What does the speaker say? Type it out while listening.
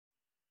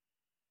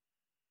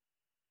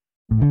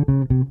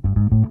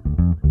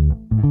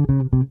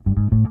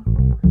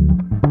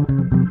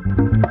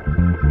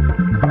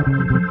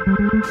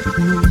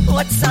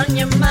What's on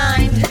your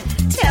mind?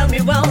 Tell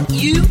me, won't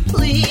you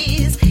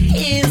please?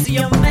 Is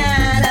your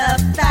man a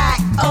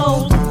fat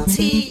old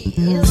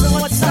tease?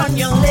 What's on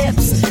your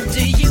lips?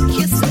 Do you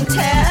kiss and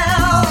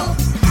tell?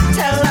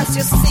 Tell us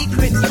your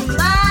secret, you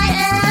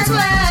might as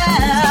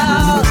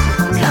well.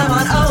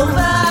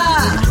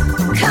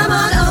 Come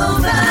on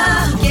over,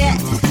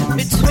 get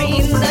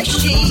between the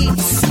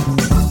sheets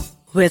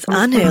with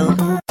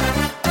Anil.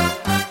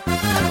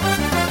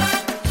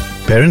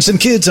 Parents and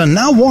kids are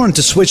now warned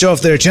to switch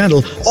off their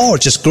channel or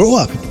just grow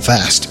up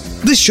fast.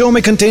 This show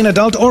may contain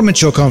adult or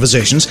mature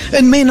conversations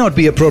and may not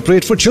be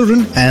appropriate for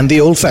children and the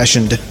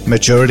old-fashioned.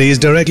 Maturity is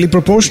directly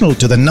proportional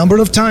to the number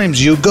of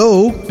times you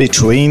go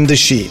between the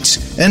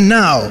sheets. And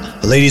now,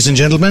 ladies and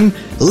gentlemen,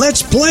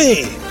 let's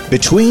play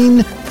Between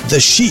the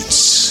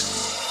Sheets.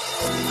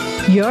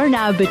 You're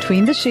now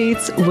Between the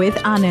Sheets with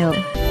Anil.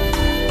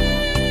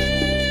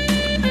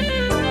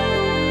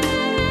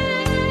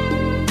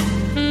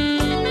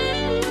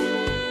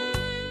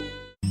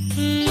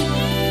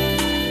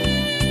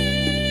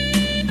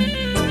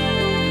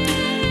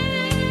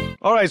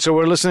 All right, so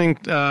we're listening,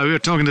 we're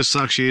talking to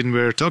Sakshi and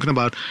we're talking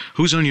about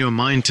who's on your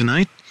mind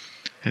tonight.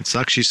 And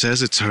Sakshi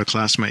says it's her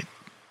classmate.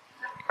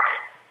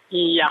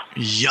 Yeah.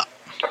 Yeah.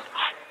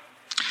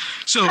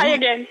 So, Hi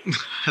again.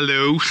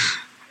 Hello.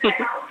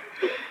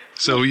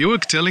 So you were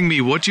telling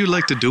me what you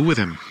like to do with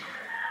him.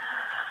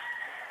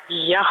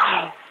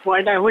 Yeah,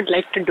 what I would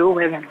like to do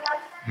with him.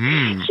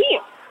 See,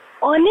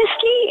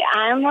 honestly,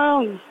 I'm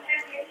a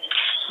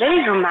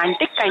very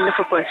romantic kind of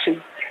a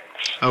person.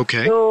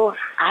 Okay. So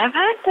I've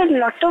had a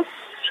lot of,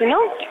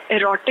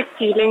 erotic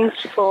feelings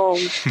for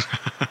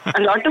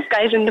a lot of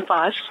guys in the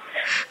past.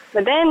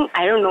 But then,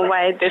 I don't know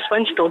why this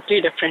one's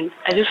totally different.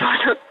 I just want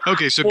to...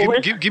 Okay, so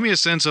give me a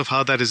sense of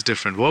how that is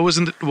different. What was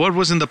in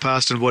the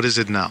past and what is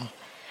it now?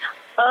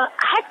 I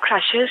had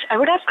crushes. I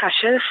would have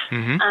crushes.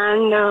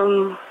 And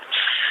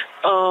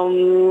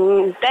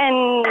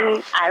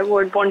then I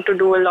would want to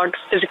do a lot of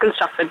physical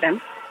stuff with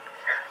them.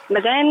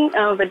 But then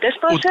with this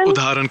person...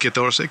 उदाहरण के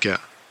तौर से क्या?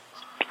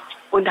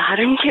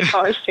 उदाहरण के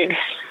तौर से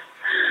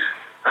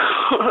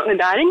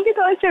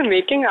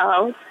making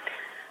out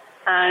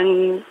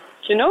and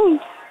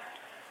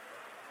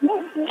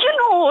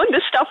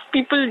the stuff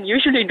people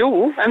usually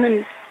do. I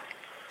mean,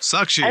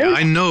 Sakshi,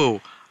 I know.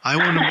 I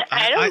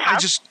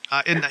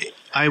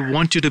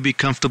want you to be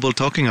comfortable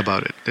talking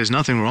about it. There's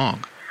nothing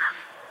wrong.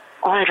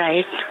 All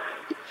right.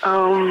 I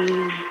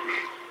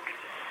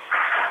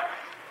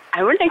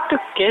would like to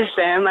kiss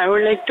them. I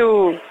would like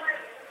to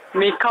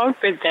make out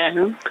with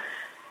them.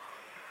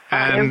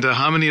 And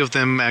how many of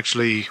them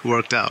actually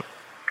worked out?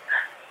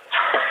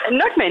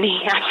 Not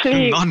many,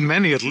 actually. Not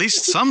many. At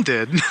least some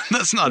did.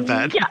 That's not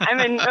bad. Yeah, I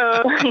mean,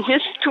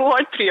 just 2 or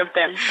 3 of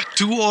them.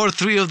 2 or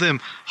 3 of them.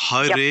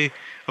 Hare. Yep.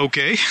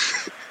 Okay.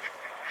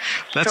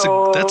 That's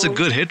a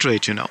good hit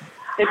rate,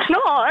 It's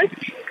not.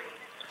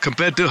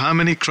 Compared to how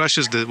many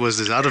crushes was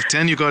this? Out of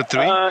 10, you got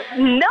 3?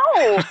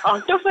 No,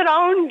 out of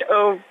around,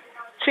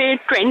 say,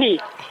 20.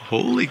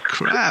 Holy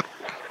crap.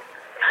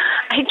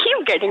 I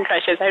keep getting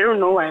crushes. I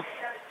don't know why.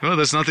 Well,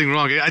 there's nothing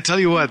wrong. I tell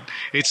you what,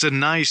 it's a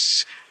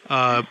nice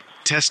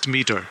test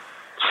meter.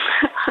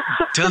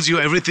 Tells you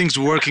everything's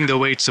working the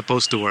way it's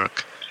supposed to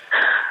work.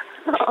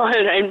 All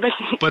right,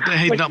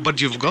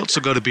 but you've also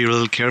got to be a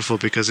little careful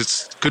because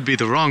it could be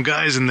the wrong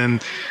guys, and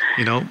then,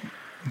 you don't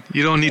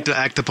need to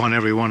act upon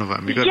every one of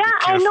them. You got to be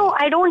careful. I know.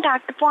 I don't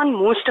act upon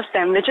most of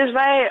them, which is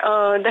why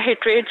the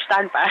hit rate's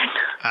that bad.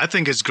 I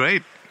think it's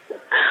great.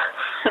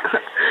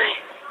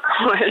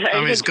 Right, I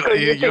mean,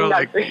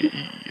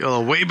 you're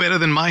way better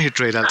than my hit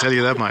rate, I'll tell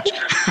you that much.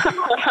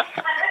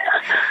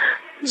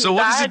 So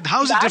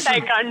how's it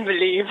different? I can't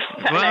believe.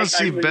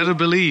 Better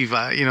believe.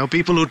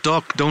 People who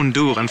talk don't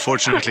do,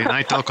 unfortunately, and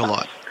I talk a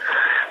lot.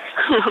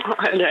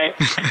 All right.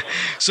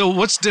 So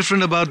what's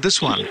different about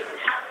this one?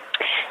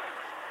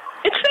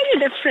 It's very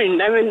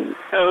different. I mean,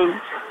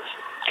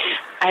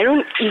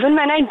 even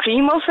when I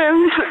dream of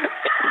him,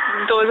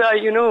 those are,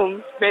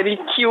 very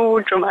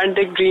cute,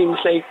 romantic dreams,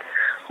 like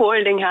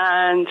holding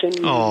hands and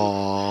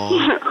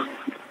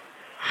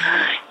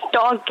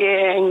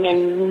talking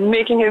and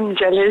making him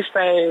jealous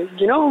by,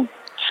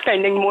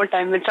 spending more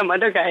time with some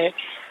other guy.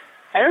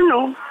 I don't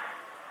know.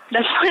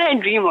 That's what I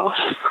dream of.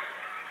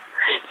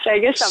 So I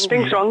guess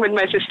something's wrong with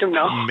my system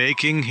now.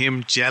 Making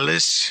him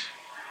jealous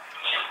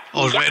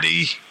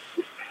already?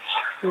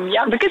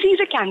 Yeah, because he's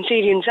a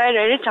Cancerian, so I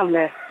read it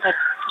somewhere. That,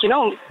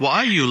 Why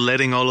are you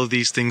letting all of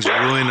these things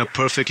ruin a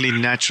perfectly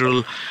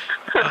natural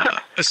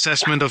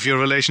assessment of your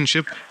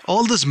relationship?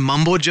 All this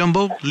mumbo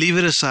jumbo, leave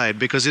it aside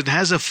because it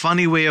has a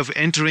funny way of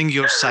entering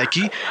your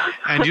psyche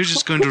and you're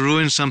just going to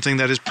ruin something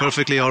that is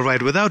perfectly all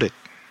right without it.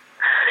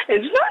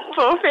 It's not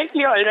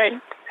perfectly all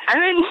right. I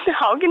mean,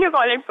 how can you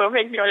call it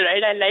perfectly all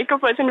right? I like a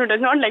person who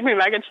does not like me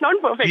back. It's not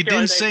perfectly all right. He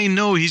didn't say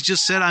no. He's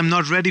just said, I'm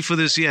not ready for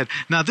this yet.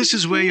 Now, this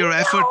is where your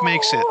effort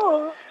makes it.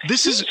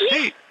 This is,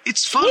 hey,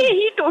 it's fun.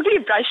 He totally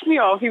brushed me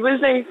off. He was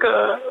like,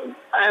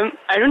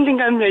 I don't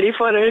think I'm ready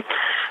for it.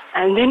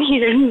 And then he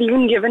didn't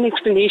even give an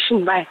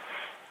explanation why.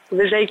 He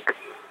was like,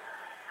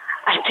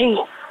 I think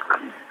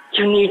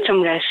you need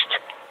some rest.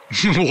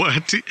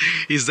 What?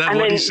 Is that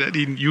what he said?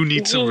 You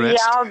need some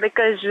rest? Yeah,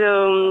 because,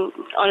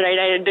 alright,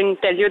 I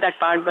didn't tell you that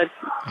part, but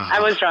I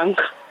was drunk.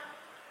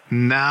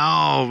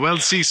 Now, well,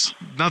 see,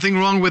 nothing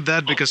wrong with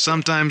that because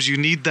sometimes you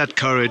need that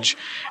courage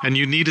and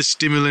you need a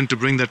stimulant to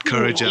bring that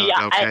courage out,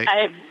 Yeah, okay?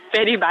 I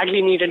very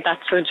badly needed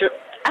that surgery.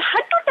 I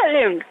had to tell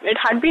him. It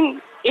had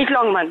been 8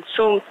 long months,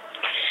 so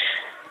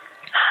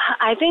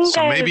I think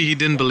So maybe he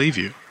didn't believe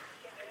you.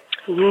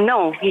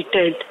 No, he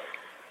did.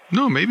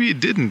 No, maybe he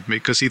didn't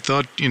because he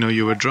thought,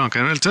 you were drunk.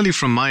 And I'll tell you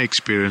from my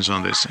experience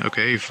on this,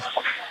 okay?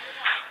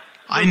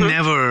 I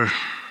never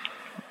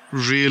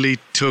really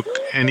took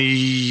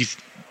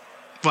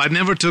I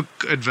never took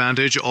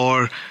advantage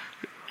or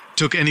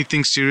took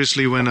anything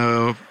seriously when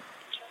a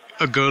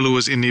girl who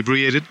was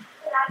inebriated,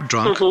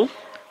 drunk,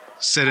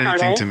 said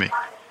anything to me.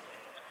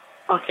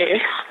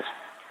 Okay.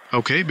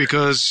 Okay,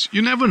 because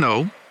you never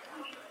know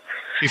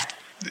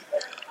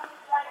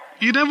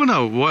you never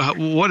know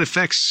what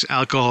effects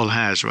alcohol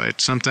has, right?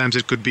 Sometimes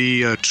it could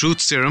be a truth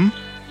serum.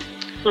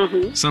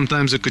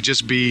 Sometimes it could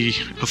just be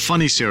a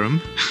funny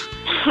serum.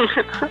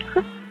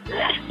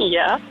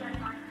 Yeah.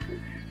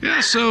 Yeah,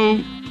 so,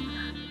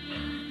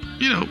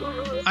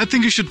 I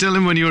think you should tell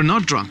him when you're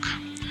not drunk.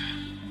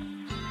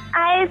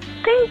 I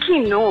think he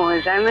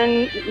knows. I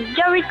mean,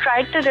 yeah, we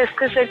tried to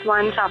discuss it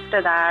once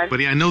after that.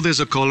 But I know there's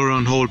a caller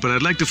on hold, but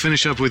I'd like to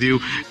finish up with you.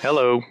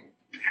 Hello.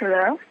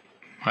 Hello?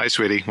 Hi,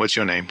 sweetie. What's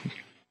your name?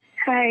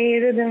 Hi,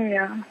 Rhythm,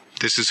 yeah.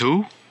 This is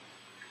who?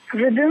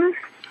 Rhythm?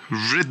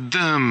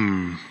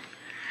 Rhythm.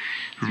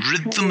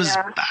 Rhythm is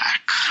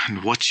back.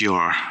 And what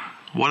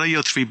are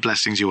your 3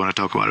 blessings you want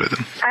to talk about with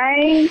him?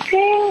 I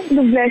think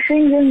the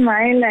blessings in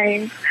my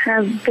life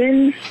have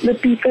been the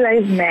people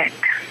I've met.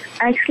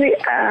 Actually,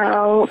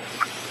 I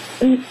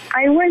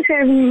won't say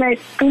I've met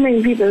too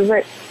many people,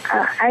 but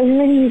as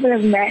many people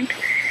I've met,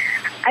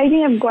 I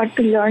think I've got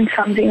to learn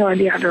something or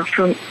the other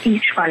from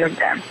each one of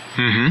them.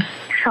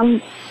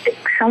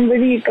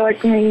 Somebody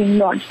taught me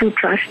not to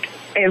trust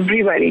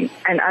everybody,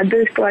 and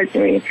others taught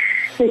me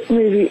that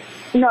maybe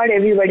not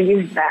everybody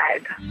is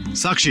bad.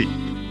 Sakshi.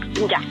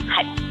 Yeah,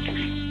 hi.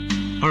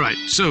 All right,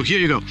 so here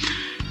you go.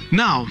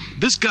 Now,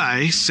 this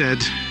guy said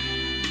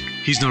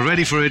he's not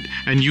ready for it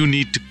and you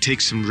need to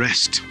take some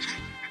rest.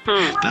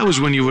 That was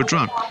when you were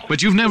drunk.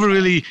 But you've never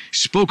really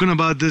spoken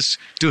about this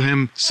to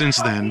him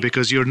since then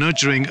because you're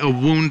nurturing a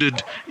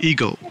wounded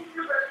ego.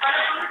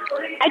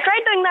 I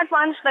tried doing that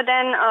once, but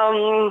then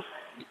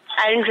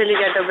I didn't really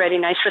get a very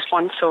nice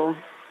response, so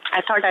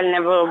I thought I'll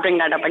never bring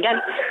that up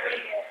again.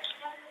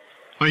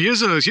 Well,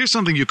 here's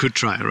something you could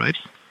try, right?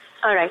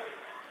 All right.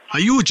 Are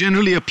you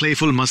generally a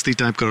playful, musty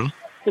type girl?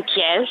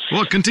 Yes.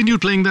 Well, continue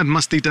playing that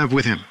musty type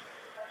with him.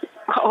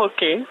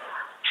 Okay.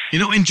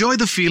 Enjoy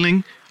the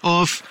feeling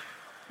of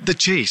the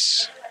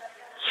chase.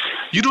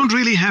 You don't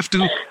really have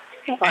to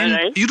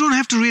You don't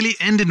have to really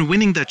end in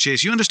winning that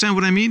chase. You understand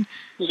what I mean?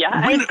 Yeah,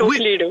 I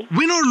totally do.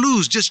 Win or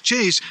lose, just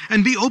chase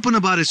and be open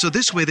about it. So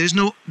this way, there's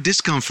no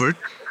discomfort.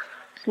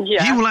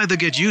 Yeah. He will either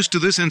get used to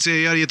this and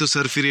say, "Yaar, ye to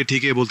sarfiri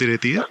theek hai bolti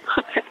rehti hai."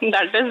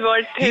 That is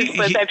what his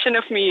perception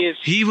of me is.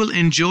 He will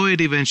enjoy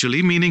it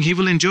eventually, meaning he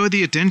will enjoy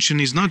the attention.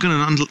 He's not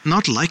going to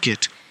not like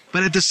it.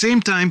 But at the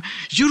same time,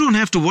 you don't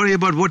have to worry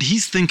about what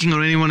he's thinking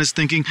or anyone is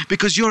thinking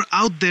because you're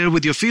out there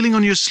with your feeling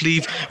on your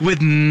sleeve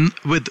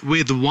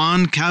with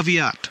one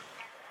caveat.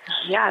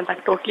 Yeah,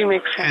 that totally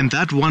makes sense. And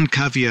that one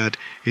caveat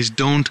is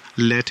don't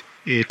let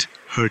it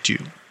hurt you.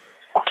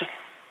 Okay.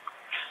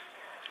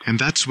 And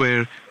that's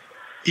where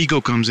ego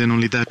comes in.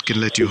 Only that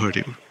can let you hurt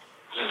you.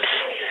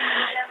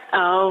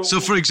 So,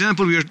 for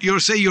example,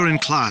 you're in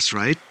class,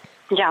 right?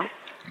 Yeah.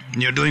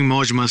 You're doing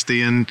Moj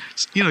Masti and,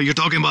 you're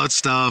talking about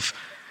stuff.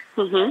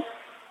 Mm-hmm.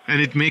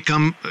 And it may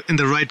come in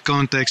the right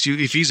context.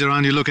 If he's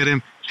around, you look at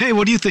him. Hey,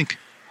 what do you think?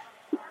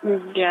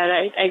 Yeah,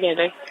 right. I get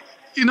it.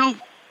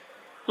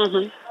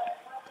 Mm-hmm.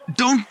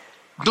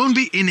 Don't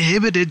be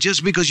inhibited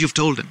just because you've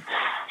told him.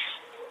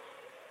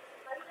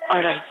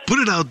 All right. Put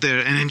it out there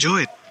and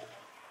enjoy it.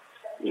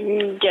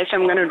 Yes,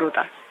 I'm going to do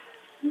that.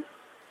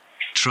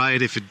 Try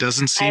it if it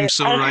doesn't seem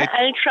right.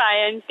 I'll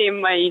try and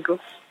tame my ego.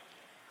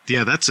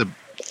 Yeah, that's a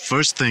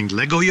first thing.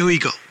 Let go your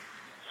ego.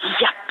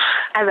 Yeah,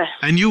 I will.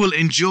 And you will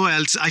enjoy,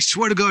 I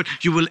swear to God,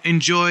 you will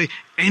enjoy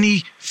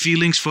any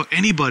feelings for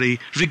anybody,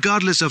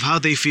 regardless of how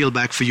they feel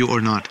back for you or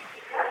not.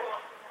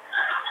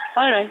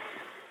 All right.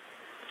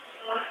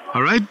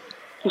 All right?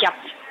 Yeah.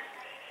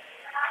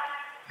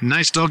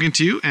 Nice talking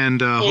to you,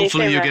 and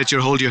hopefully you get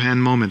your hold your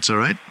hand moments, all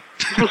right?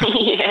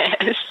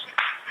 Yes.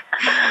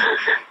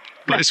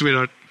 Bye,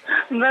 sweetheart.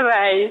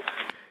 Bye-bye.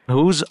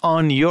 Who's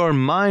on your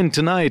mind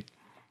tonight?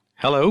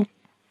 Hello?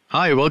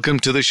 Hi, welcome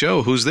to the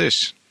show. Who's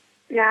this?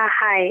 Yeah,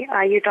 hi.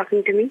 Are you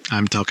talking to me?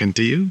 I'm talking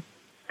to you.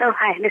 Oh,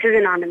 hi. This is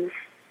Anonymous.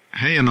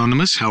 Hey,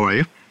 Anonymous. How are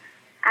you?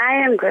 I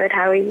am good.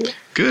 How are you?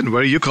 Good.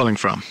 Where are you calling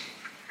from?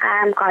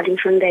 I'm calling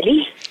from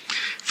Delhi.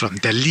 From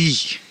Delhi.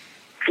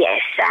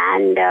 Yes,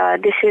 and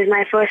this is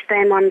my first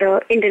time on the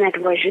internet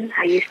version.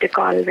 I used to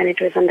call when it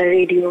was on the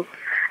radio,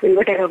 in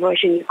whatever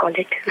version you call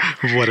it.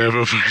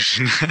 Whatever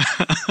version.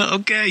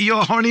 Okay,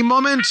 your horny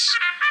moments.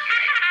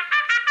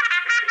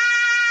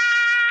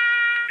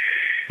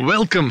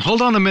 Welcome.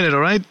 Hold on a minute, all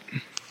right?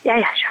 Yeah,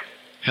 sure.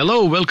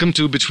 Hello, welcome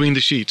to Between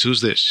the Sheets.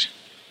 Who's this?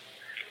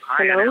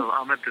 Hi, Hello?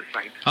 Amit this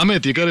side.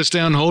 Amit, you got to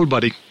stay on hold,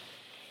 buddy.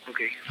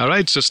 Okay. All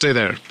right, so stay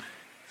there.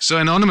 So,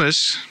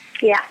 Anonymous,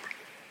 Yeah.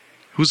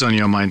 who's on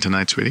your mind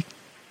tonight, sweetie?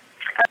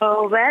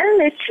 Well,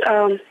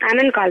 it's I'm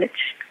in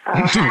college,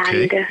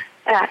 Okay.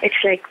 and it's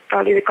like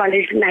probably the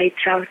college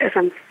nights out or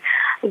something.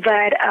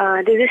 But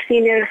there's a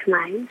senior of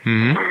mine,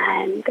 Mhm.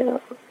 and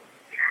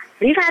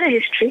we've had a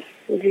history.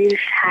 We've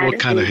had What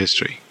kind of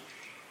history?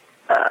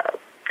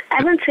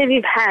 I won't say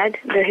we've had.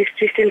 The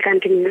history still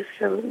continues.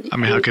 So I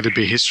mean, how could it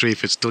be history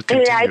if it still Yeah,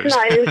 continues?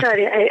 I'm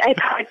sorry. I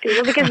thought,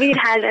 because we'd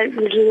had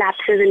little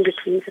lapses in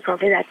between, so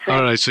probably that's why.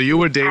 All right, so you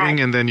were dating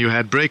and then you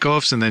had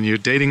break-offs and then you're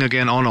dating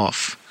again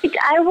on-off.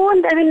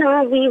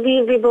 No,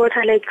 we both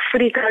are like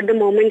freak out the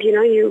moment,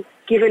 you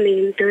give a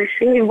name to us,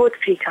 and we both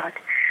freak out.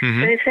 Mhm.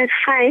 So I said,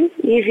 fine,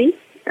 easy.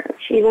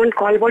 She won't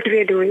call what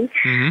we're doing.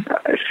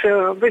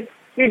 Mhm. But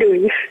we're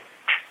doing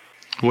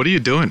What are you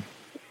doing?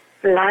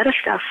 a lot of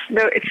stuff.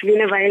 Though it's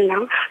been a while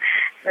now.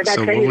 So that's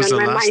why he's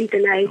on my mind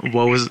tonight.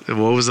 What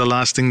was the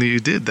last thing that you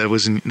did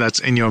that's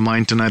in your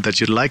mind tonight that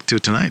you'd like to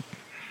tonight?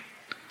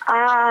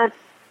 Well,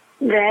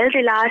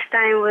 the last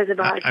time was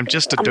about... I'm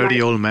just a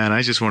dirty old man.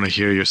 I just want to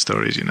hear your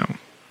stories, you know.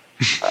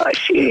 Oh,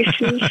 sheesh.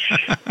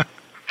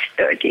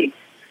 Dirty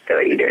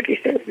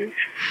stories.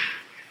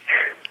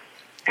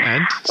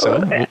 And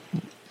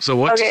so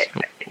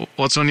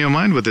what's on your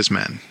mind with this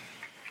man?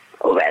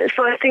 Well,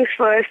 first things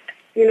first,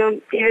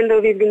 even though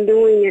we've been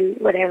doing and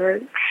whatever,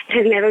 it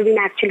has never been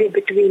actually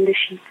between the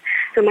sheets.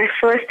 So my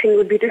first thing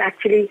would be to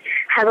actually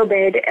have a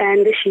bed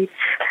and the sheets.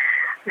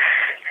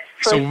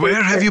 So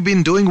where have you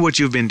been doing what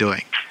you've been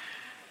doing?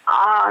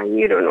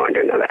 You don't want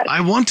to know that.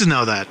 I want to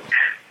know that.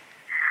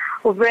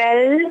 Well,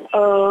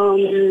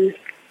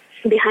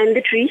 behind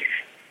the trees,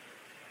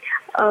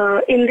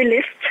 in the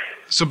lift.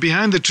 So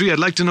behind the tree, I'd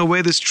like to know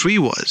where this tree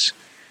was.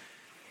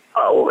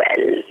 Oh,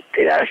 well,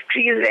 there are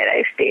trees where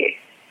I stay.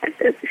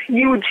 There's this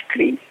huge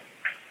tree.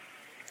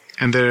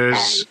 And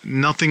there's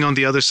nothing on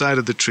the other side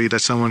of the tree that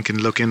someone can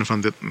look in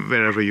from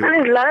wherever you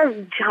There's are. a lot of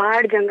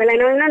jhad jungle. I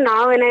know,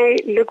 now when I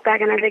look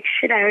back and I was like,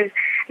 shit,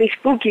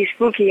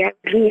 spooky. I'll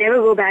never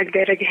go back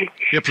there again.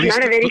 Yeah, please It's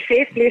not a very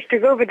safe place to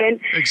go, but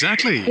then,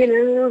 Exactly.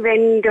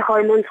 when the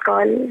hormones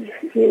call, you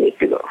need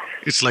to go.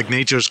 It's like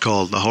nature's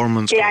call, the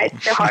hormones Yeah, call.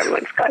 it's the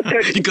hormones call.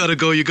 Totally. You gotta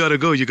go, you gotta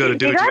do it. You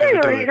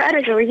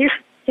gotta go.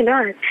 You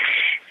know it.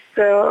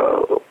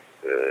 So,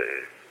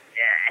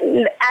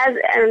 in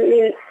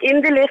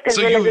the lift as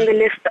So well as in the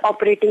lift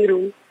operating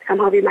room,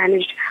 somehow we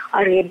managed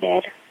our way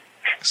there.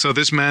 So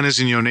this man is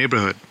in your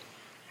neighborhood.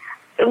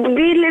 We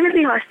live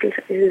in the hostel,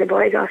 in the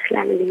boys' hostel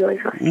and in the girls'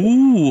 hostel.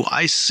 Ooh,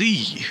 I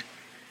see.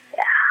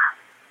 Yeah.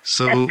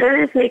 So,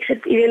 That makes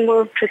it even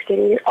more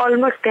frustrating. It's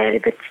almost there,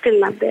 but still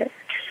not there.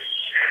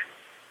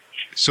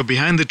 so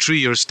behind the tree,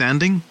 you're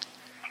standing.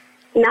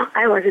 No,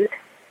 I wasn't.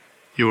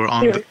 You were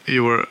on.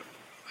 You were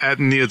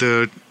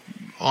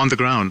on the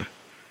ground.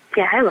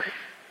 Yeah, I was.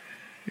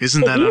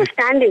 Isn't that? He was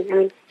standing. I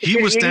mean, He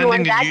if was you really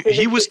want standing. that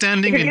He was vivid-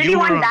 standing, if and you you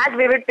really were. want that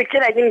vivid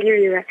picture, I can give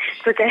you that.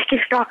 So I can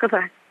talk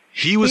about.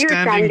 He was He was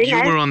standing. standing, You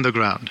I- were on the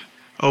ground.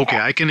 Okay,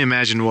 I can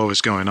imagine what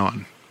was going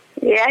on.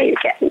 Yeah, you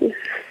can.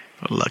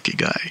 A lucky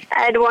guy.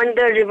 I'd want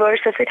the reverse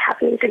of it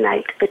happening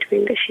tonight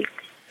between the sheets.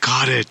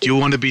 Got it. You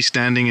want to be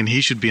standing, and he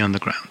should be on the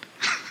ground.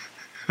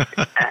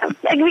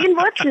 Like we can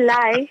both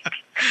lie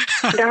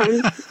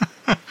down.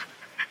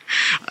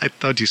 I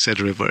thought you said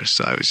reverse,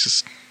 so I was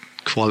just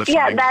qualifying.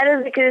 Yeah, that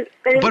is because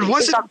But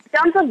was it- in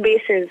terms of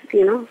bases,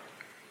 on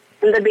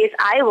the base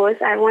I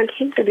want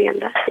him to be on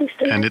that base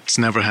too. And it's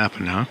never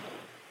happened, huh?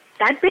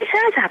 That base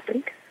has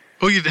happened.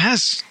 Oh, it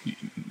has. You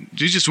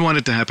just want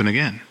it to happen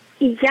again.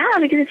 Yeah,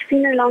 because it's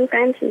been a long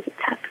time since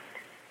it's happened.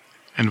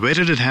 And where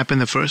did it happen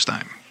the first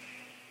time?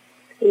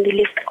 In the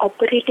lift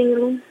operating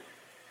room,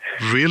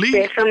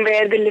 Really? from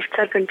where the lifts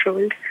are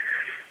controlled.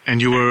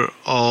 And you were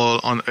all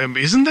on.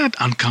 Isn't that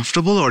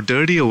uncomfortable or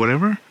dirty or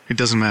whatever? It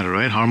doesn't matter,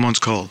 right? Hormones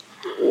call.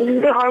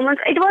 The hormones,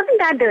 it wasn't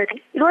that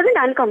dirty. It wasn't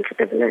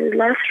uncomfortable. There was a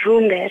lot of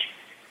room there.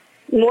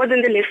 More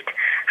than the lift.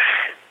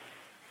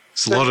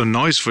 It's a lot of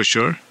noise for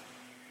sure.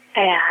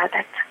 Yeah,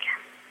 that's okay.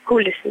 Who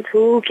listens?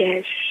 Who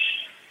cares?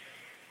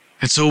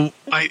 And so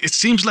it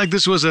seems like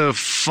this was a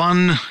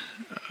fun,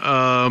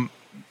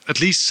 at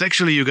least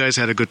sexually, you guys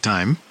had a good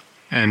time.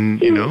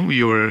 And,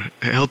 you were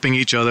helping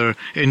each other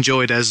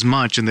enjoy it as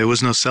much, and there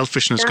was no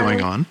selfishness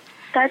going on.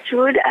 Touch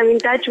wood. In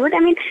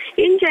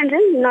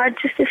general, not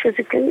just the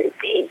physical.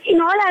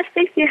 In all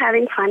aspects, you're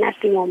having fun at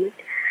the moment.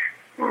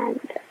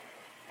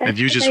 And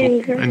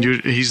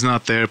he's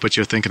not there, but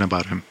you're thinking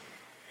about him.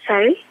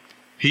 Sorry?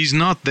 He's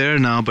not there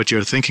now, but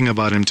you're thinking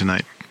about him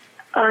tonight.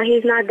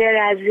 He's not there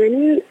as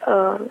in...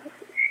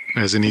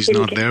 As in he's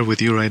not there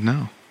with you right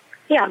now.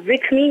 Yeah,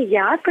 with me,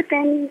 yeah. But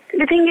then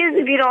the thing is,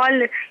 we're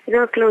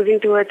all, closing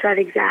towards our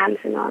exams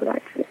and all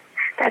that. So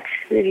that's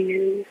the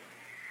reason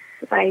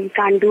why we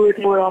can't do it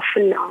more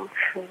often now.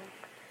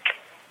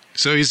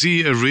 So is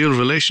he a real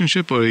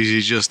relationship, or is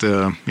he just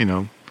a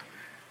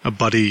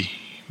buddy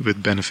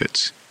with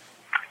benefits?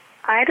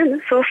 I don't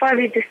know. So far,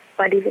 we're just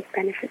buddy with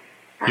benefits.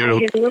 I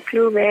have no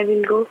clue where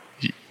we'll go.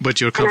 But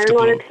you're And I comfortable?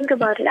 don't want to think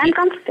about it. I'm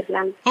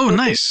comfortable.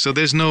 Nice. So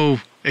there's no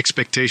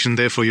expectation,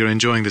 therefore you're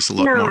enjoying this a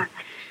lot No, more.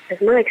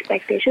 there's no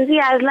expectations.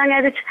 Yeah, as long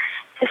as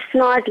it's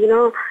not,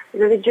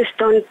 we just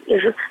don't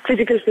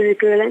physical,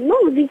 and no,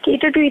 we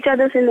cater to each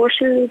other's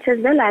emotional needs as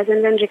well as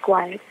and when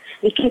required.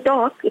 We can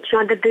talk. It's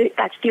not that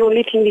that's the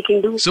only thing we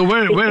can do. So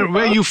where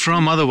are you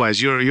from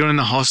otherwise? You're in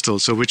a hostel,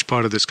 so which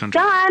part of this country?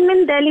 Yeah, I'm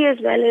in Delhi as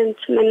well, and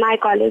in my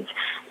college,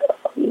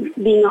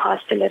 being a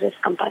hosteler is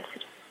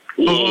compulsory.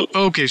 Oh,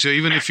 okay. So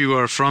even if you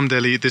are from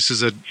Delhi, this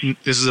is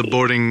a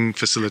boarding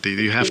facility.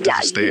 You have to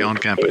stay on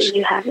campus.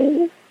 You have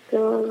it.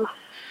 So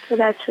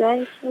that's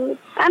why. So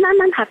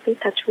I'm happy.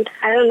 Touch wood.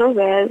 I don't know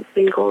where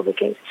we'll go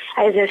because,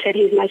 as I said,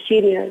 he's my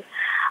senior.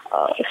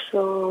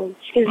 So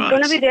he's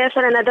going to be there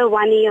for another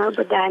 1 year.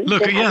 But then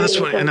that's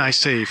what. And I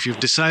say, if you've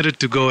decided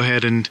to go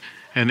ahead and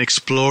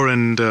explore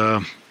and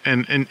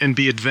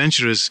be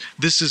adventurous,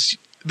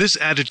 this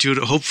attitude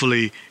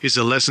hopefully is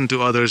a lesson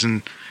to others.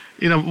 And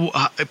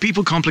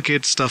people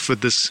complicate stuff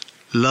with this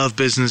love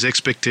business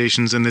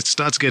expectations, and it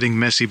starts getting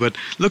messy. But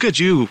look at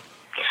you.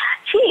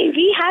 See,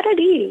 we had a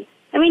deal.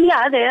 I mean,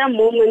 there are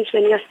moments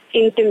when you're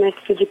intimate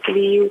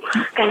physically. You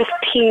kind of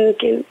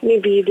think, and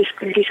maybe this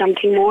could be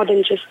something more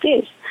than just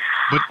this.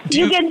 But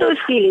you get those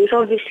feelings,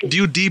 obviously. Do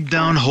you deep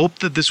down hope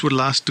that this would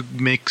last to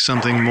make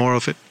something more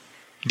of it?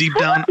 Deep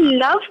down? I would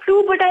love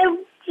to, but I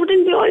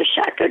wouldn't be all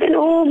shattered and,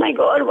 oh my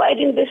God, why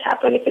didn't this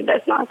happen if it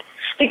does not?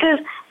 Because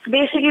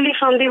basically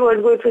from the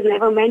word go, it was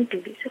never meant to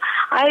be. So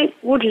I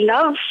would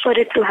love for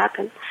it to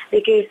happen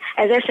because,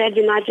 as I said,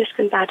 we're not just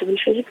compatible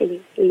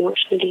physically,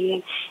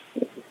 emotionally,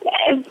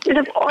 and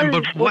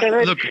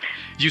whatever. Look,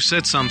 you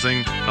said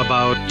something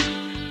about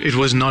it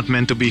was not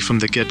meant to be from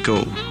the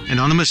get-go.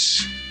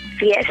 Anonymous?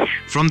 Yes.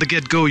 From the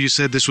get-go, you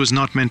said this was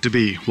not meant to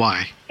be.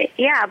 Why?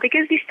 Yeah,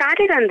 because we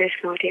started on this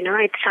note,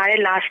 It started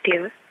last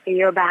year, a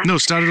year back. No,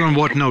 started on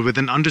what note? With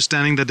an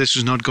understanding that this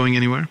was not going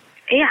anywhere?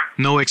 Yeah.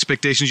 No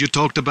expectations. You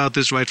talked about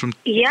this right from...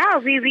 Yeah,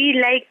 we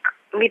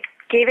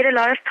gave it a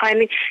lot of time. I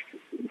mean,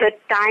 the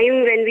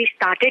time when we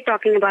started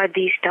talking about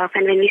these stuff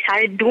and when we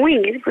started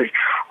doing it was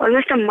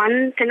almost a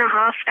month and a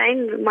half.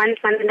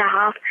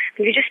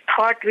 We just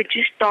talked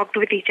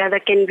with each other.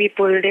 Can we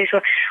pull this,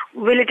 or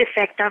will it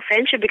affect our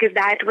friendship? Because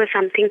that was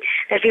something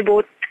that we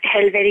both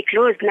held very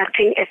close.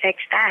 Nothing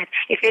affects that.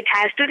 If it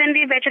has to, then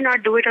we better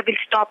not do it, or we'll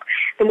stop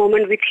the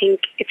moment we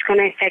think it's going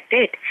to affect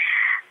it.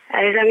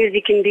 As long as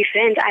we can be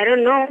friends. I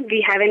don't know.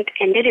 We haven't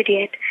ended it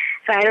yet.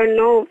 So I don't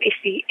know if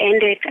we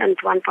end it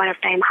at one point of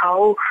time,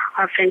 how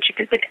our friendship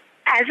is. But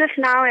as of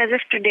now, as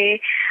of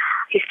today,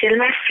 he's still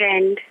my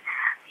friend.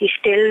 He's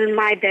still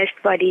my best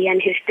buddy,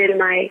 and he's still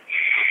my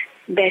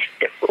best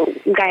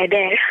guy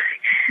there.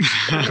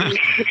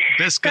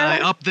 Best guy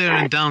up there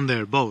and down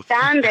there, both.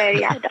 Down there,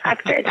 yeah. Up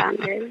there, down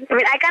there. I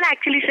mean, I can't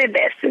actually say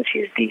best since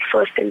he's the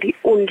first and the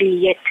only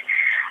yet.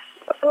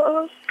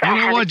 You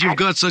know what? You've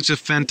got such a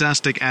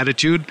fantastic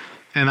attitude,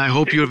 and I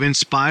hope you have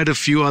inspired a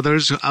few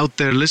others out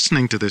there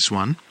listening to this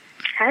one.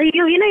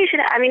 You should.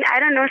 I mean, I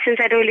don't know, since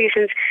I told you,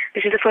 since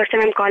this is the first time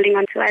I'm calling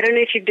on, so I don't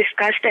know if you've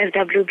discussed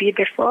SWB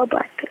before,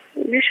 but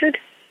you should.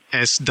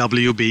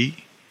 SWB?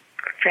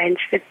 Friends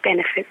with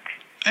Benefits.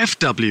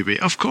 FWB,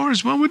 of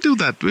course. Well, we'll do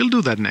that. We'll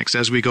do that next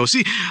as we go.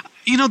 See,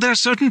 there are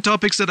certain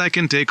topics that I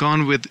can take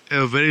on with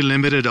a very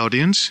limited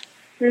audience.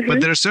 Mm-hmm.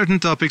 But there are certain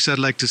topics I'd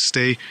like to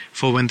stay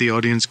for when the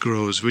audience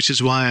grows, which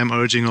is why I'm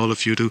urging all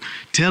of you to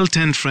tell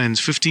 10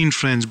 friends, 15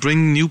 friends,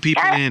 bring new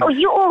people in. Now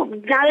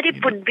that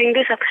you bring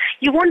this up,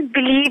 you won't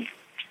believe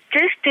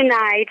just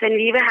tonight when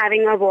we were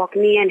having a walk,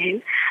 me and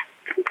him,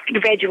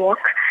 veg walk,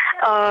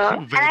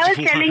 and I was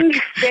telling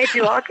veg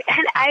walk,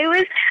 and I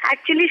was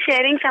actually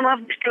sharing some of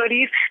the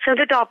stories, some of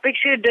the topics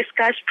we had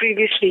discussed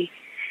previously.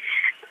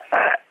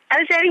 I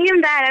was telling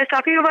him that. I was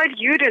talking about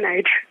you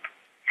tonight.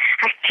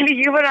 Actually,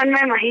 you were on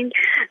my mind,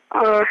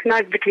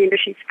 not between the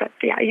sheets, but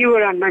yeah, you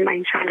were on my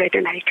mind somewhere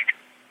tonight.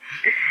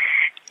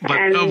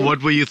 But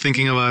what were you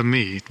thinking about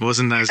me? It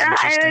wasn't as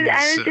interesting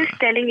I was just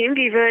telling him,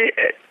 we were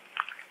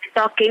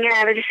talking, and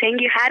I was just saying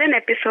you had an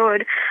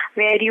episode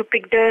where you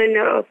picked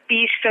a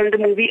piece from the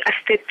movie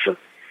Astitva.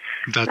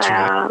 That's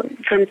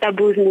right. From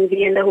Tabu's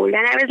movie and the whole.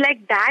 And I was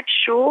like, that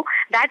show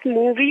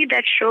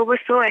was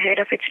so ahead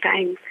of its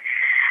time.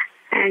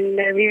 And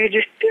we were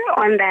just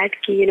on that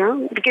key,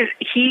 because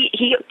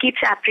he keeps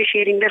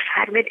appreciating the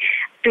fact that,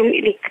 to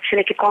me, it's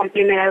like a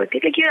compliment. I would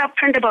think, you're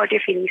upfront about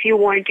your feelings. You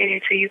wanted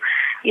it, so you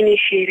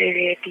initiated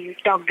it, you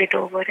talked it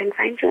over and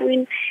fine. So, I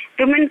mean,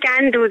 women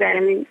can do that. I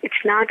mean,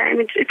 it's now time.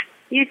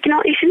 You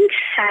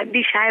shouldn't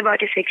be shy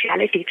about your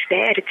sexuality. It's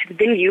there. It's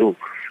within you.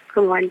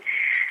 Come on.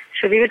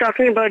 So we were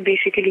talking about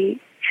basically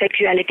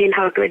sexuality and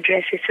how to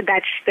address it. So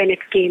that's when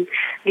it came,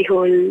 the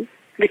whole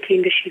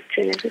between the sheets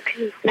and everything.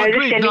 I Well, was just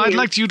great. telling No, I'd you.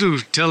 like you to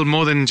tell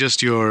more than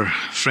just your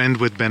friend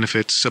with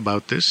benefits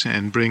about this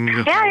and bring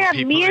Yeah,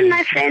 people me in. and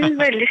my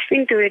friend were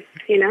listening to it,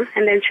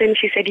 and then when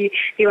she said,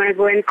 you want to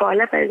go and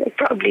call up, I was like,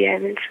 probably I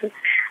will. So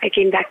I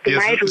came back to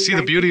Yes, my room. see,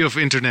 the beauty of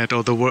internet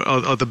or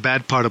the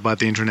bad part about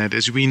the internet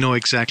is we know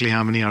exactly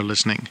how many are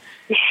listening.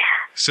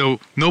 So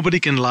nobody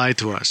can lie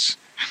to us.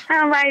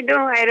 I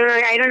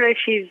don't know if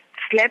she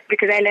slept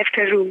because I left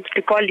her room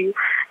to call you.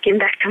 Came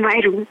back to my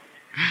room.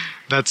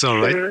 That's all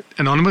right.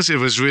 Anonymous, it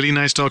was really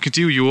nice talking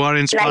to you. You are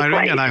inspiring,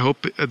 Likewise. and I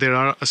hope there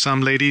are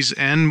some ladies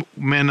and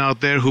men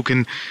out there who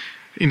can,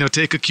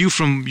 take a cue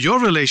from your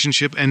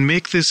relationship and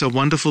make this a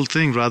wonderful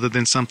thing rather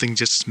than something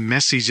just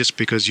messy just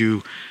because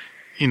you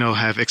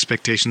have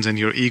expectations and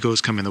your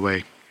egos come in the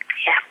way.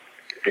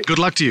 Yeah. Good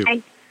luck to you.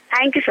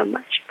 Thank you so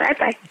much.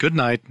 Bye-bye. Good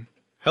night.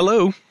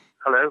 Hello.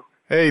 Hello.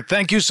 Hey,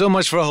 thank you so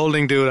much for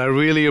holding, dude. I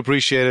really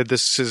appreciate it.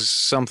 This is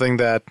something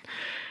that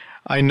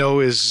I know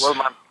is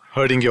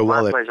hurting your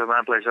wallet.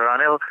 My pleasure.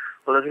 Anil,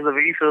 well, this is the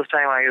very first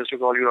time I used to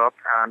call you up,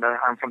 and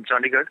I'm from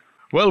Chandigarh.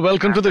 Well,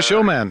 welcome to the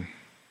show, man.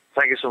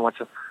 Thank you so much,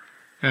 sir.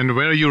 And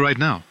where are you right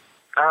now?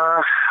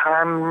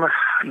 I'm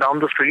down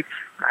the street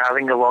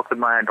having a walk with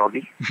my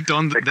doggy.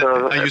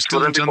 Are you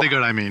still in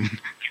Chandigarh, I mean?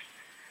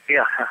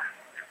 Yeah.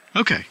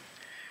 Okay.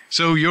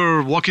 So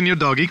you're walking your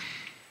doggy,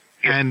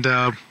 and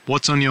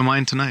what's on your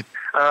mind tonight?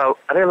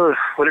 Anil,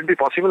 will it be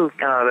possible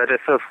that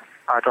if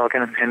I talk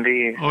in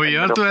Hindi? Oh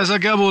यार, तो ऐसा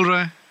क्या बोल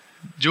रहा है?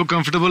 जो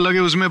comfortable लगे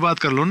उसमें बात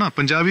कर लो ना.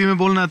 पंजाबी में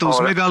बोलना है तो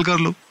उसमें गाल कर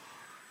लो.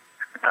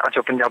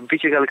 अच्छा, पंजाबी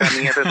की गल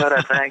करनी है तो सर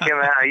ऐसा है कि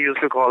मैं I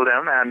used to call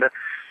them and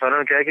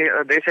उन्होंने कहा कि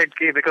they said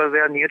कि because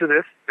they are near to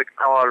this,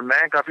 और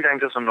मैं काफी टाइम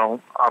से सुन रहा हूँ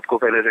आपको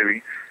पहले से भी,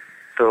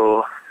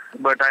 तो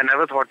but I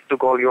never thought to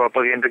call you up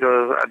again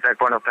because at that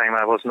point of time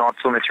I was not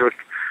so mature.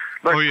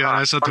 But,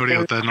 यार ऐसा थोड़ी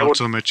होता है, not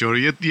so mature.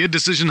 ये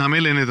डिसीजन हमें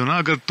लेने दो ना.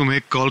 अगर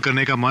तुम्हें कॉल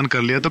करने का मन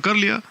कर लिया तो कर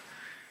लिया.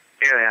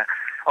 Yeah.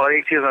 और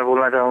एक चीज मैं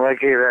बोलना चाहूँगा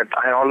कि that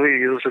I always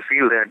used to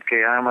feel that कि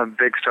I am a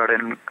big stud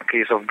in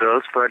case of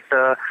girls, but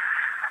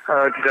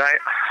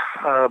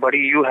buddy,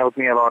 you helped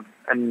me a lot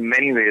in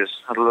many ways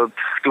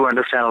to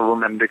understand a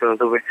woman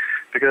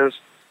because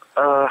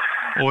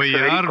ओ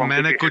यार,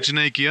 मैंने कुछ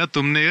नहीं किया,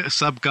 तुमने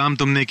सब काम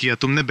तुमने किया.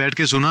 तुमने बैठ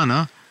के सुना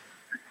ना.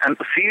 And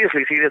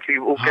seriously,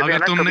 वो कहते हैं अगर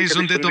ना, तुम नहीं कभी-कभी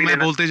सुनते तो सुन भी मैं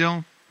लेना. बोलते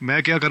जाऊं.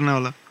 मैं क्या करने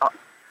वाला?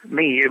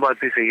 नहीं, ये बात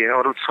भी सही है.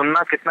 और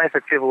सुनना कितना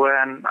इफेक्टिव हुआ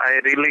है, and I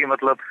really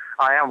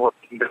I am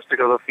working this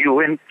because of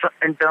you in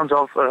terms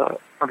of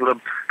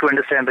to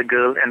understand the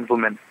girl and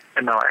woman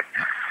in my life.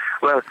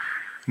 Well,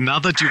 Now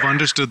that you've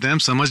understood them,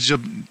 समझ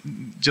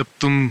जब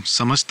तुम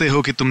समझते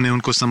हो कि तुमने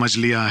उनको समझ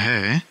लिया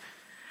है,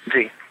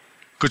 जी,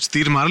 कुछ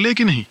तीर मार लिए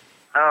कि नहीं?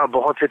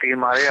 बहुत से तीर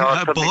मारे और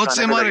सब बहुत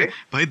से निशाने पे मारे. लगे.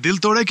 भाई दिल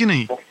तोड़े कि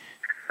नहीं?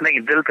 नहीं,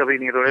 दिल कभी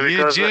नहीं तोड़े.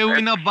 ये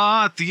हुई ना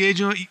बात.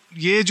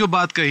 ये जो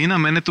बात कही ना,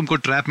 मैंने तुमको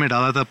ट्रैप में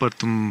डाला था पर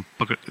तुम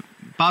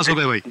पास हो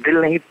गए भाई. दिल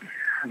नहीं.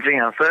 जी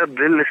हाँ सर,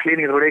 दिल इसलिए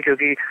नहीं तोड़े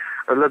क्योंकि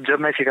जब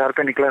मैं शिकार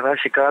पे निकला था,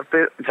 शिकार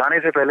पे जाने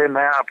से पहले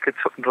मैं आपके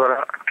द्वारा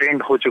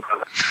ट्रेंड हो चुका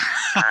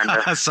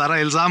था. सारा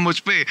इल्जाम मुझ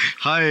पे.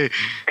 हाय.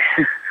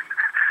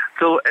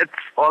 So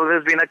it's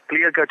always been a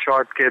clear cut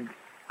shot kid,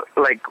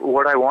 like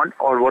what I want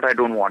or what I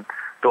don't want.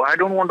 So I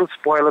don't want to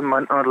spoil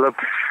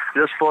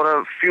just for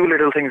a few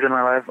little things in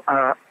my life.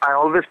 I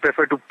always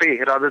prefer to pay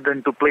rather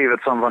than to play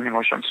with someone's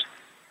emotions.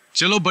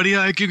 चलो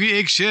बढ़िया है, क्योंकि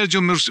एक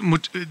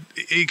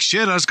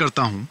शेर अर्ज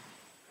करता हूँ.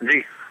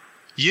 जी.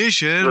 ये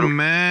शेर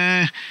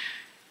मैं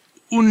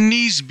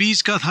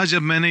 19-20 का था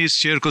जब मैंने इस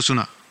शेर को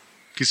सुना.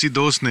 किसी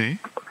दोस्त ने,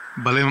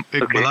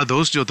 भला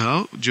दोस्त जो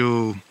था,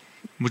 जो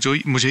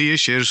मुझे ये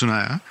शेर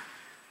सुनाया.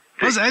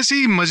 बस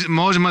ऐसी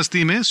मौज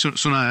मस्ती में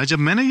सुनाया. जब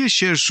मैंने ये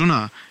शेर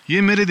सुना,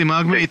 ये मेरे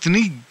दिमाग में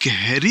इतनी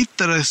गहरी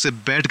तरह से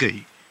बैठ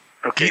गई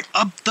कि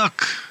अब तक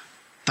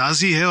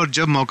ताज़ी है, और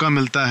जब मौका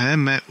मिलता है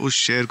मैं उस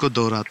शेर को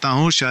दोहराता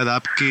हूँ. शायद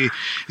आपके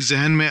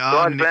जहन में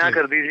बयां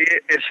कर दीजिए.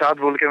 इरशाद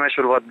बोल के मैं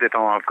शुरुआत देता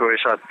हूँ आपको.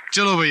 इरशाद.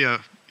 चलो भैया,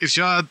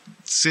 इरशाद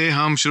से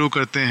हम शुरू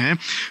करते हैं.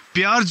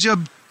 प्यार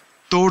जब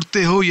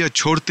तोड़ते हो या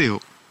छोड़ते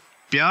हो,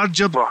 प्यार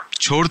जब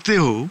छोड़ते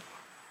हो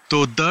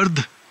तो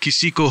दर्द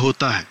किसी को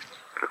होता है.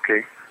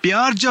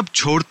 प्यार जब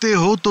छोड़ते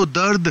हो तो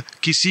दर्द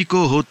किसी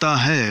को होता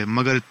है,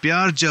 मगर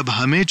प्यार जब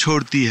हमें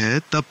छोड़ती है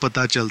तब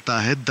पता चलता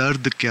है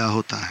दर्द क्या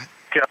होता है.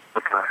 क्या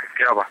होता है?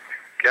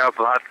 क्या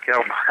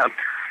बात.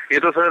 ये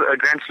तो सर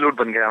ग्रैंड सलूट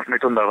बन गया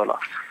मिठुंदा वाला.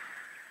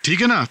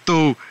 ठीक है ना.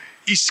 तो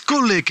इसको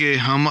लेके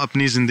हम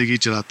अपनी जिंदगी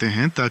चलाते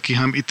हैं ताकि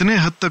हम इतने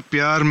हद तक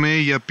प्यार में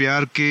या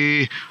प्यार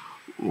के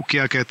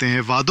क्या कहते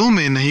हैं वादों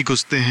में नहीं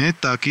घुसते हैं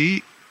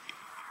ताकि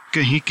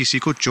कहीं किसी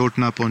को चोट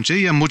ना पहुंचे,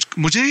 या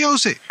मुझे या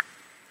उसे.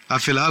 अब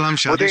फिलहाल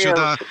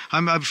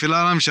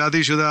हम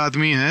शादीशुदा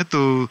आदमी हैं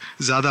तो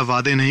ज्यादा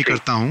वादे नहीं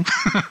करता हूँ.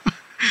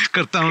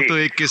 करता हूँ तो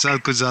एक के साथ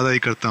कुछ ज्यादा ही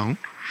करता हूँ.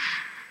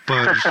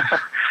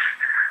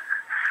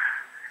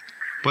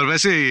 पर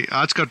वैसे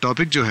आज का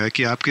टॉपिक जो है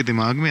कि आपके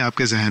दिमाग में,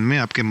 आपके जहन में,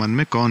 आपके मन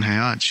में कौन है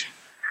आज?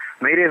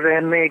 मेरे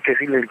जहन में एक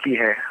ऐसी लड़की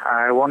है.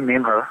 I won't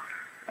name her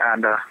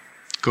and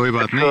कोई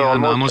बात नहीं, यहाँ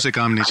नामों से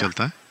काम नहीं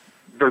चलता.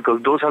 बिल्कुल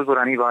 2 साल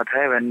पुरानी बात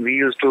है when we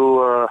used to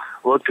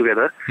work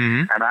together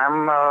and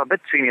I'm a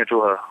bit senior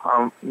to her,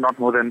 not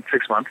more than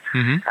 6 months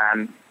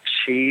and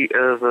she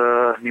is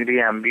newly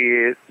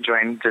MBA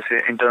joined, जैसे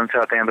intern से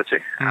आते हैं बच्चे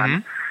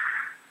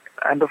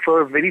and the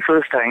very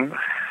first time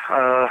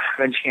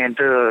when she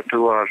entered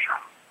to our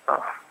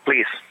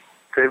place,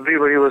 so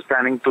everybody was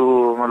planning to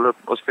मतलब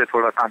उस पे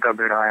थोड़ा कांटा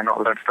भिड़ा and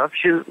all that stuff.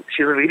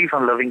 She's a very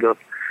fun loving girl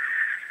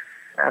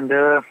and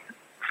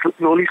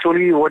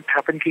slowly what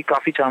happened कि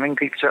काफी charming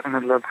थी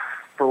मतलब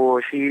तो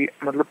she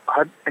मतलब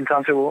हर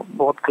इंसान से वो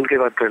बहुत खुल के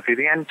बात करती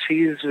थी and she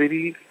is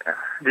very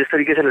जिस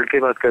तरीके से लड़के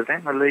बात करते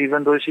हैं मतलब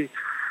even though she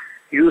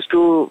used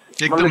to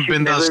एकदम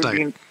बिंदास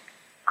टाइप.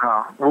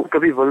 हाँ वो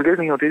कभी vulgar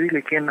नहीं होती थी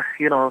लेकिन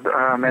you know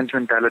men's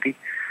mentality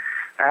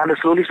and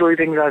slowly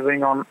things are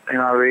going on in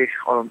our way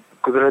और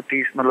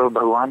कुदरती मतलब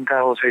भगवान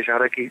का उसे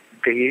इशारा की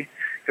कहिए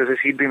कि उसे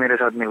सीट भी मेरे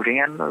साथ मिल गई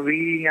and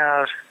we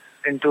are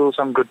into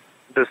some good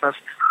business.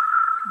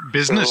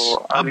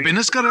 आप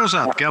बिजनेस कर रहे हो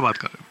साहब? क्या बात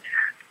कर रहे हो?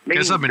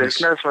 कैसा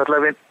बिजनेस?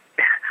 मतलब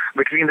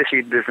between the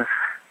sheet business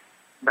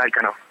that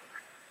kind of.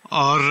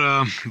 और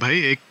भाई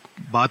एक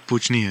बात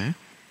पूछनी है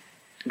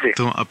जी.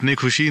 तो अपनी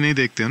खुशी नहीं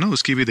देखते हो ना,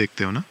 उसकी भी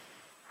देखते हो ना?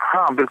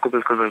 हाँ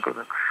बिल्कुल.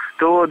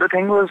 तो द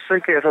थिंग वाज सर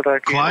कि ऐसा था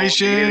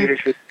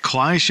कि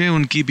ख्वाहिशें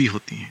उनकी भी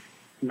होती हैं.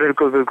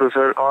 बिल्कुल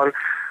सर. और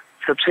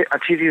सबसे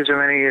अच्छी चीज जो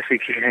मैंने ये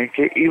सीखी है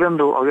कि इवन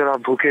दो अगर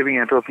आप भूखे भी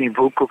हैं तो अपनी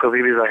भूख को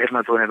कभी भी जाहिर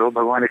मत होने दो.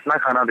 भगवान इतना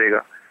खाना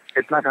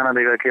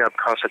देगा कि आप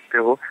खा सकते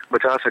हो,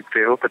 बचा सकते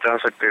हो, पचा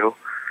सकते हो.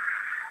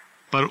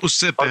 पर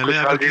उससे पहले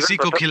अगर किसी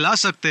को खिला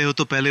सकते हो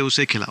तो पहले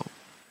उसे खिलाओ.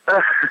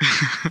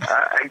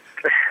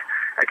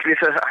 Actually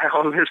sir, I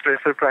always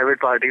prefer private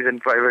parties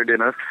and private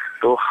dinners.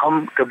 तो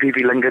हम कभी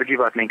भी लंगर की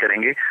बात नहीं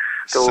करेंगे.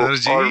 तो सर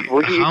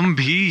जी हम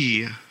भी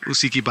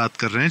उसी की बात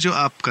कर रहे हैं जो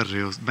आप कर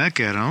रहे हो. मैं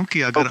कह रहा हूँ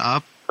कि अगर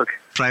आप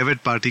प्राइवेट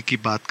पार्टी की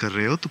बात कर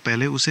रहे हो तो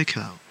पहले उसे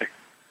खिलाओ.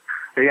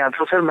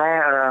 तो सर मैं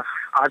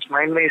आज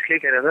माइंड में इसलिए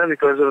कह रहा था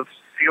because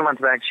few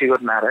months back she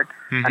got married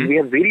and we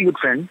are very good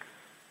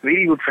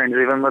friends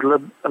even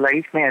मतलब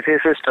लाइफ में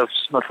ऐसे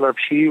stuffs मतलब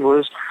she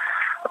was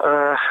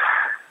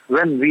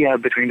when we are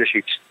between the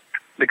sheets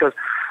because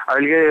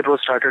earlier it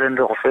was started in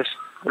the office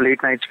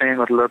late nights में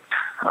मतलब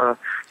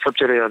सब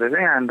चले जाते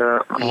थे and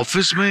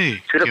ऑफिस में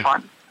सिर्फ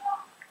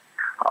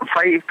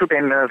 5 to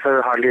 10 minutes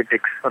hardly it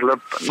takes मतलब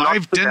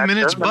 5-10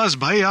 minutes बस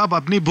भाई आप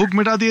अपनी भूख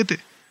मिटा दिए थे.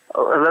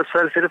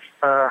 सर सिर्फ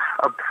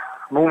अब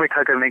मुंह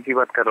मीठा करने की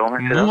बात कर रहा हूँ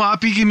मैं. मुंह आप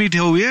ही की मीठे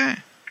हुई है.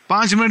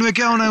 5 मिनट में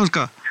क्या होना है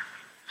उसका?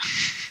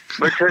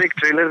 बट सर एक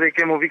ट्रेलर देख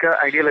के मूवी का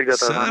आइडिया लग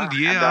जाता है सर.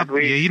 ये आप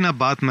यही ना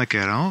बात मैं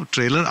कह रहा हूँ.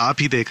 ट्रेलर आप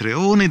ही देख रहे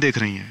हो, वो नहीं देख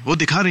रही हैं, वो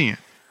दिखा रही हैं.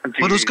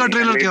 पर उसका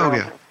ट्रेलर क्या हो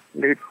गया?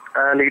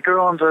 Later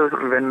on sir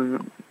when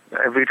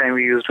every time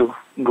we used to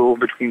go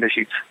between the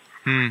sheets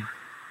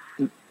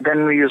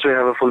then we used to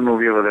have a full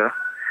movie over there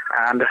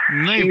and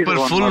नहीं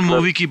पर फुल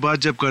मूवी की बात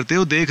जब करते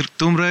हो देख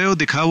तुम रहे हो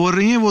दिखा वो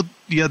रही हैं वो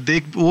या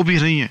देख वो भी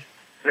रही हैं?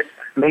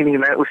 नहीं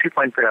मैं उसी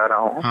पॉइंट पे आ रहा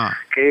हूँ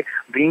कि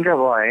being a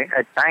boy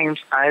at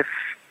times I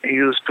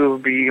used to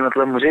be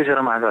मतलब मुझे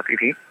शर्म आ जाती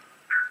थी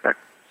that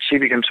she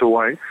became so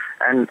wild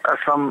and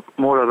some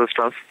more other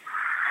stuff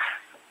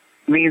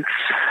means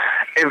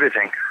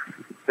everything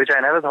which I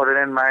never thought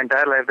in my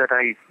entire life that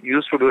I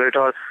used to do it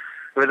or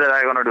whether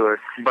I gonna do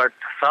it but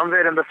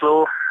somewhere in the flow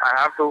I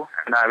have to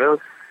and I will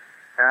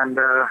and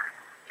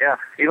yeah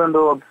even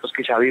though अब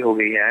उसकी शादी हो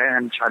गई है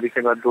and शादी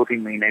के बाद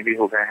 2-3 महीने भी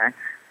हो गए हैं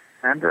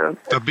and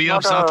तब भी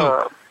आप साथ हो?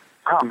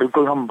 हाँ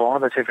बिल्कुल हम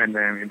बहुत अच्छे फ्रेंड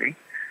हैं अभी भी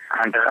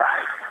and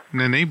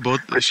नहीं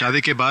बहुत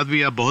शादी के बाद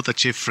भी आप बहुत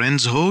अच्छे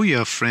फ्रेंड्स हो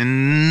या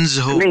फ्रेंड्स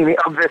हो? नहीं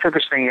अब वैसा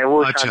कुछ नहीं है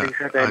वो.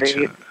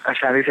 अच्छा,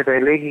 शादी से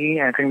पहले ही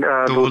आई थिंक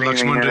तो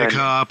लक्ष्मण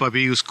रेखा आप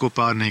अभी उसको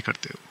पार नहीं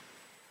करते हो?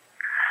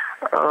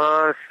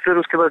 सर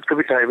उसके बाद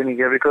कभी ट्राई भी नहीं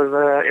किया because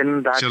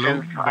in that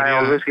sense I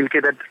always feel कि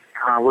दैट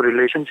हाँ वो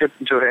रिलेशनशिप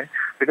जो है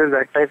बिकॉज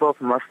दैट टाइप ऑफ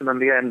मस्त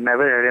बंदी I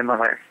never had in my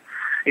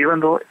life even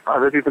though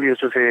other people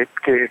used to से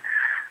कि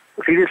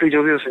सीरियसली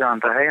जो भी उसे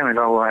जानता है या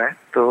मिला हुआ है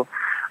तो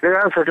there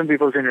are certain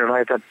people in your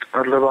life that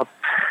मतलब आप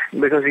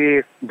because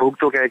ये भूख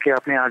तो क्या है कि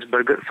आपने आज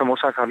बर्गर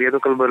समोसा खा लिया तो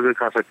कल बर्गर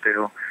खा सकते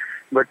हो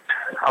बट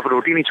आप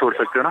रोटी नहीं छोड़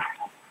सकते हो ना.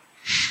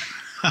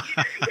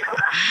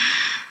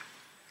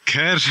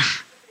 खैर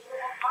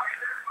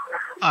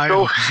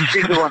तो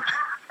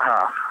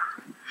हाँ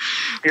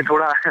ये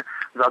थोड़ा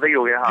ज्यादा ही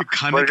हो गया. हाँ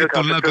खाने की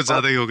तुलना कुछ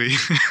ज्यादा ही हो गई.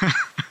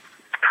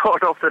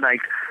 Thought of the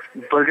night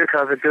burger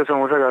खा सकते हो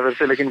समोसा खा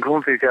सकते हो लेकिन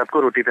घूम फिर के आपको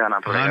रोटी पे आना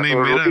पड़ेगा. हाँ नहीं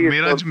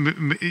मेरा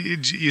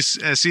इस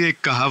ऐसी एक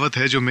कहावत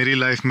है जो मेरी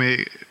लाइफ में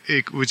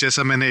एक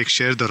जैसा मैंने एक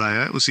शेर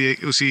दोहराया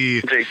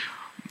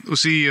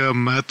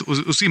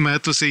उसी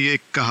महत्व से ये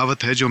एक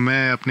कहावत है जो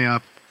मैं अपने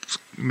आप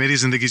मेरी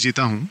जिंदगी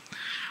जीता हूँ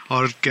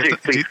और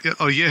कहता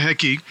और ये है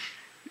कि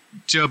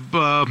जब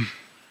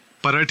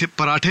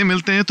पराठे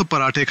मिलते हैं तो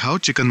पराठे खाओ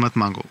चिकन मत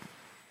मांगो.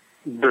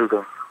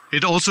 बिल्कुल.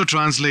 It also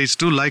translates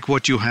to like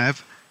what you have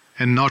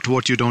and not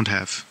what you don't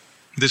have.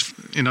 This,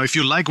 you know, if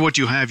you like what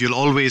you have, you'll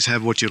always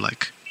have what you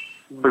like.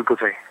 बिल्कुल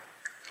सही.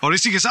 और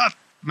इसी के साथ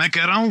मैं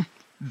कह रहा हूँ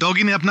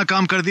डॉगी ने अपना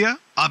काम कर दिया.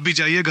 आप भी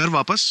जाइए घर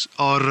वापस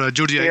और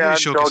जुड़ जाइए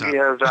शो के साथ। Doggy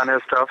has done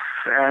his stuff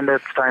and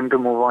it's time to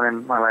move on in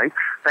my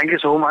life. Thank you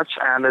so much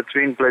and it's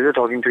been pleasure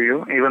talking to you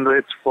even though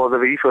it's for the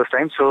very first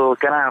time. So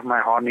can I have my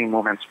horny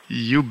moments?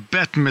 You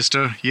bet,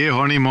 mister. ये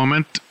horny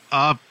moment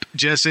आप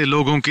जैसे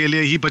लोगों के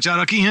लिए ही बचा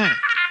रखी हैं।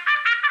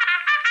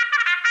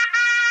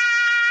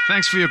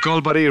 Thanks for your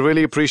call, buddy.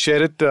 Really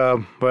appreciate it.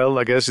 Well,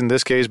 I guess in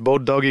this case,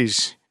 both doggies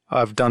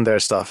have done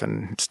their stuff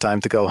and it's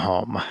time to go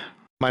home.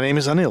 My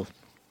name is Anil.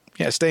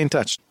 Yeah, stay in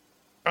touch.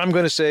 I'm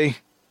going to say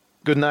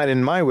good night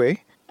in my way.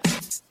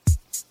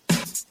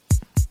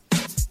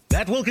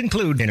 That will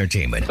conclude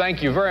entertainment.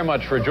 Thank you very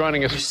much for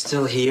joining us. You're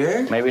still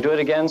here? May we do it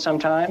again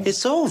sometime?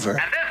 It's over.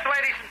 And this,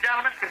 ladies and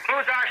gentlemen,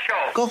 concludes our show.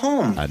 Go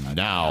home. And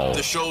now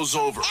the show's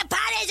over. The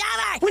party's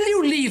over. Will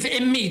you leave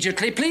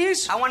immediately,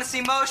 please? I want to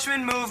see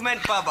motion,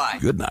 movement. Bye-bye.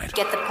 Good night.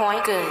 Get the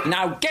point? Good.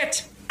 Now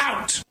get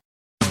out.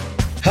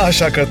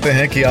 आशा करते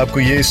हैं कि आपको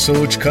ये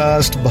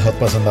सोचकास्ट बहुत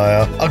पसंद आया।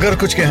 अगर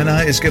कुछ कहना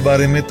है इसके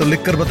बारे में तो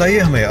लिखकर बताइए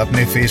हमें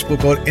अपने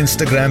फेसबुक और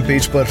इंस्टाग्राम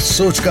पेज पर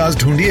सोचकास्ट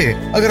ढूंढिए।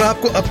 अगर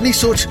आपको अपनी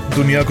सोच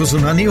दुनिया को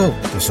सुनानी हो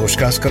तो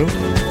सोचकास्ट करो।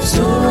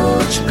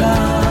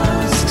 सोचकास्ट।